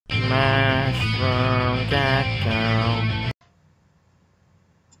Mushroom Gecko.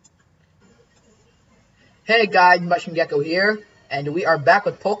 Hey guys, Mushroom Gecko here, and we are back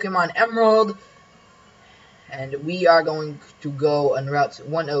with Pokemon Emerald, and we are going to go on Route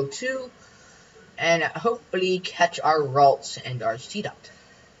 102, and hopefully catch our Ralts and our Seedot.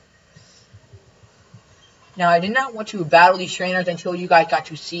 Now, I did not want to battle these trainers until you guys got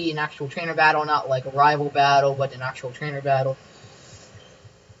to see an actual trainer battle, not like a rival battle, but an actual trainer battle.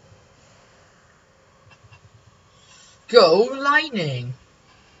 Go Lightning!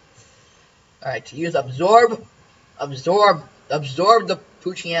 Alright, use Absorb the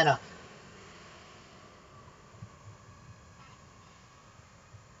Poochyena.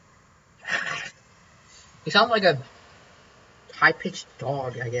 He sounds like a high-pitched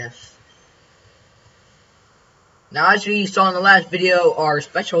dog, I guess. Now, as we saw in the last video, our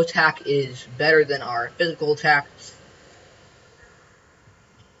special attack is better than our physical attack.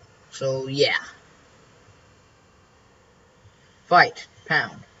 So, yeah. Fight.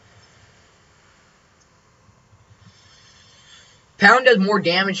 Pound. Pound does more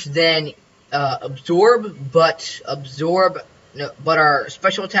damage than Absorb, but our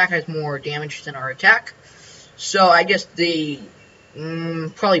special attack has more damage than our attack. So, I guess they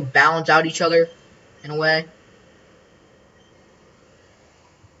probably balance out each other in a way.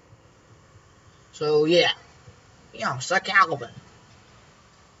 So, yeah. Suck Alvin.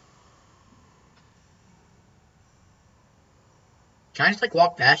 Can I just, like,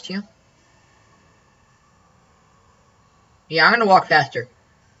 walk past you? Yeah, I'm gonna walk faster.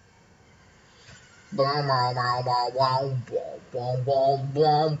 I don't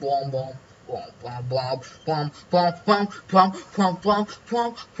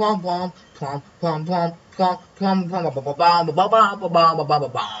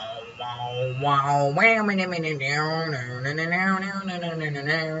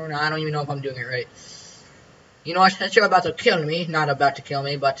even know if I'm doing it right. You know what? That's about to kill me. Not about to kill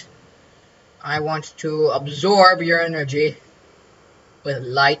me, but I want to absorb your energy with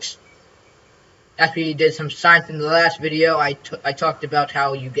light. After you did some science in the last video, I talked about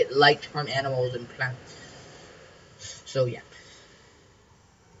how you get light from animals and plants. So, yeah.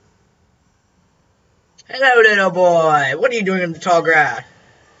 Hello, little boy. What are you doing in the tall grass?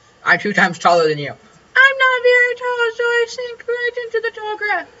 I'm 2 times taller than you. I'm not very tall, so I sink right into the tall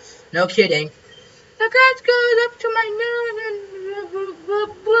grass. No kidding. The grass goes up to my nose and...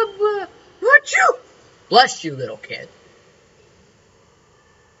 What you? Bless you, little kid.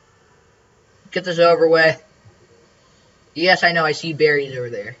 Get this over with. Yes, I know, I see berries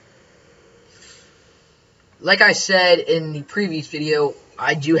over there. Like I said in the previous video,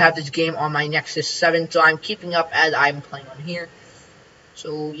 I do have this game on my Nexus 7, so I'm keeping up as I'm playing on here.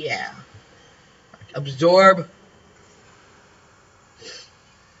 So, yeah. Absorb.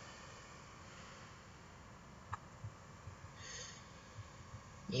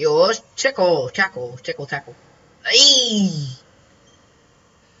 Yours. Tackle. Hey!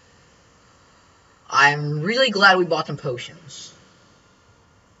 I'm really glad we bought some potions.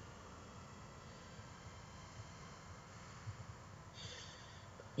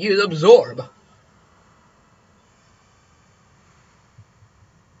 Use Absorb.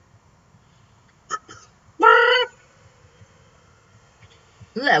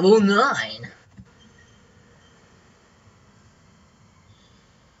 Level 9.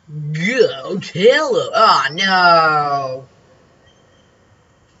 Go tell him. Oh, no.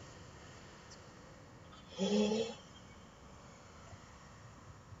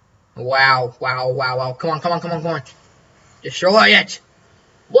 Wow. Come on. Destroy it.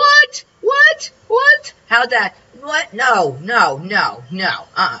 What? How's that? What? No.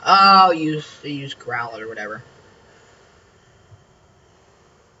 Oh, use Growler or whatever.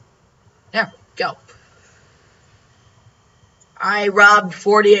 Yeah, go. I robbed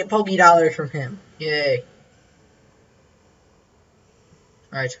 48 Poké-Dollars from him. Yay.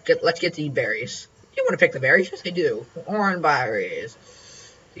 Alright, let's get the berries. You want to pick the berries? Yes, I do. Orange berries.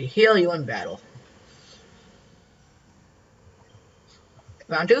 They heal you in battle.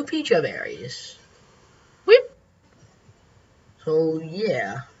 Found 2 Pecha berries. Whip. So,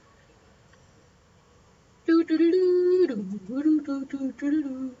 yeah.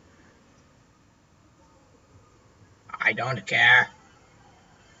 I don't care.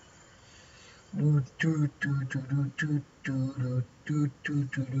 I'm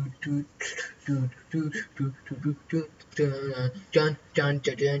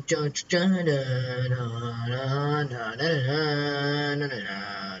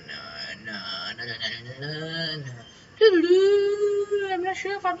not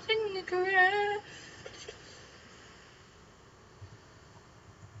sure if I'm singing it correct.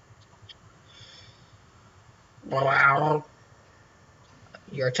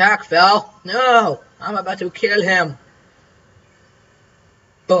 Your attack fell. No, I'm about to kill him.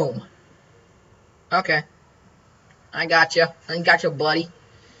 Boom. Okay. I got you. I got you, buddy.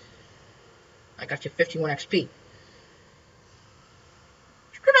 I got you 51 XP.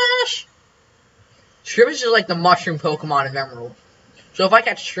 Shrimish! Shrimish is like the mushroom Pokemon in Emerald. So if I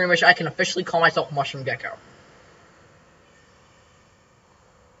catch Shrimish, I can officially call myself Mushroom Gecko.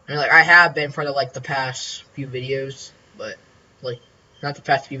 I mean, like, I have been for, like, the past few videos, but, like, not the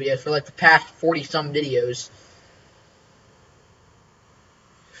past few videos, for, like, the past 40-some videos.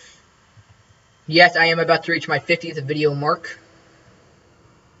 Yes, I am about to reach my 50th video mark.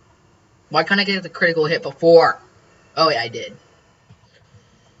 Why couldn't I get the critical hit before? Oh, yeah, I did.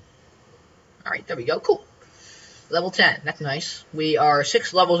 Alright, there we go. Cool. Level 10. That's nice. We are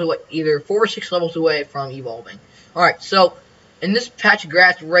 6 levels away, either 4 or 6 levels away from evolving. Alright, so in this patch of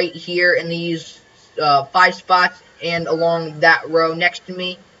grass right here, in these 5 spots, and along that row next to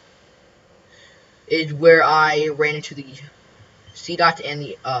me, is where I ran into the Seedot and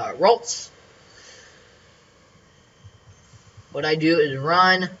the Ralts. What I do is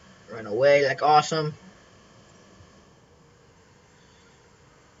run away like awesome.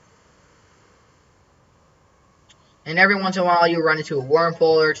 And every once in a while you run into a Wurmple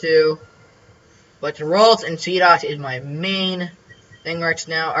or two. But the Ralts and Seedot is my main thing right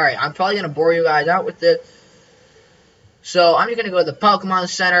now. Alright, I'm probably going to bore you guys out with this. So I'm just going to go to the Pokemon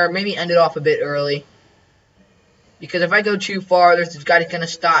Center, maybe end it off a bit early. Because if I go too far, there's this guy that's going to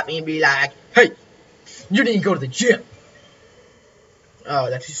stop me and be like, "Hey, you need to go to the gym."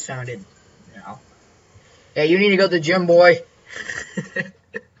 Oh, that just sounded, no. Hey, you need to go to the gym, boy.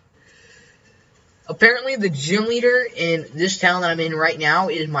 Apparently, the gym leader in this town that I'm in right now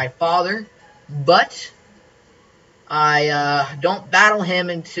is my father. But I don't battle him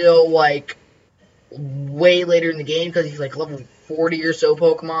until, like, way later in the game. Because he's, like, level 40 or so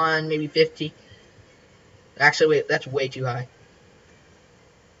Pokemon, maybe 50. Actually, wait, that's way too high.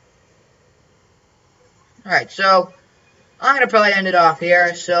 Alright, so I'm going to probably end it off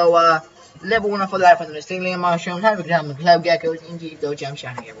here. So, level 1 for that for the Mysterious Mushroom. Have a good time with Club Geckos. Indeed, go jump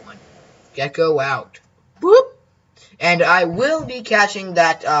shining, everyone. Gecko out. Boop! And I will be catching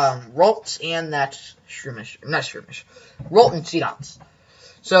that Ralts and that Shrimish. Not Shrimish. Ralt and Seedots.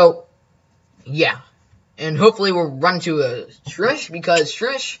 So, yeah. And hopefully we'll run into a Shrimish, because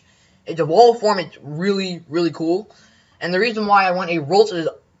Shrimish, it's a wall form. It's really, really cool. And the reason why I want a Ralt is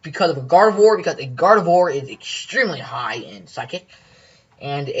because of a Gardevoir, because a Gardevoir is extremely high in Psychic.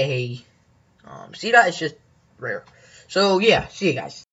 And a Seedot is just rare. So, yeah. See you guys.